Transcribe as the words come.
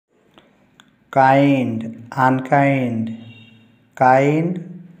kind, unkind, kind,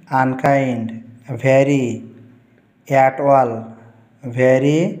 unkind, very, at all,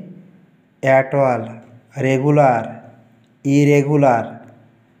 very, at all, regular, irregular,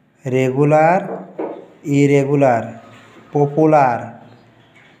 regular, irregular, popular,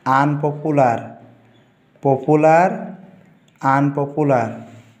 unpopular, popular, unpopular,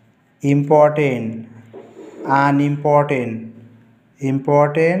 important, unimportant,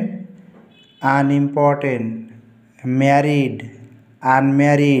 important, unimportant, married,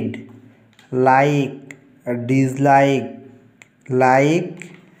 unmarried, like, dislike,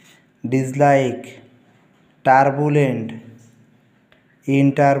 like, dislike, turbulent,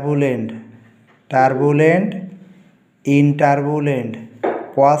 inturbulent, turbulent, inturbulent,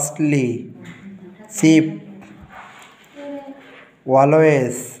 costly, cheap,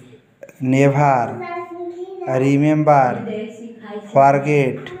 always, never, remember,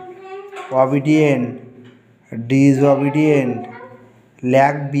 forget, obedient, disobedient,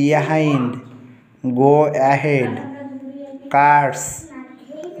 lag behind, go ahead, curse,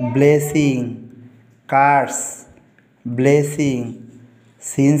 blessing, curse, blessing,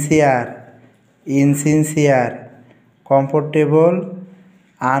 sincere, insincere, comfortable,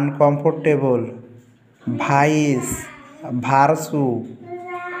 uncomfortable, vice, virtue,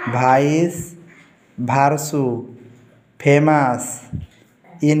 vice, virtue, famous,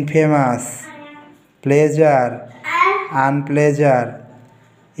 infamous, pleasure, unpleasure,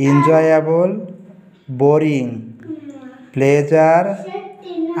 enjoyable, boring, pleasure,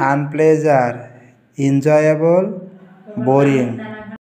 unpleasure, enjoyable, boring,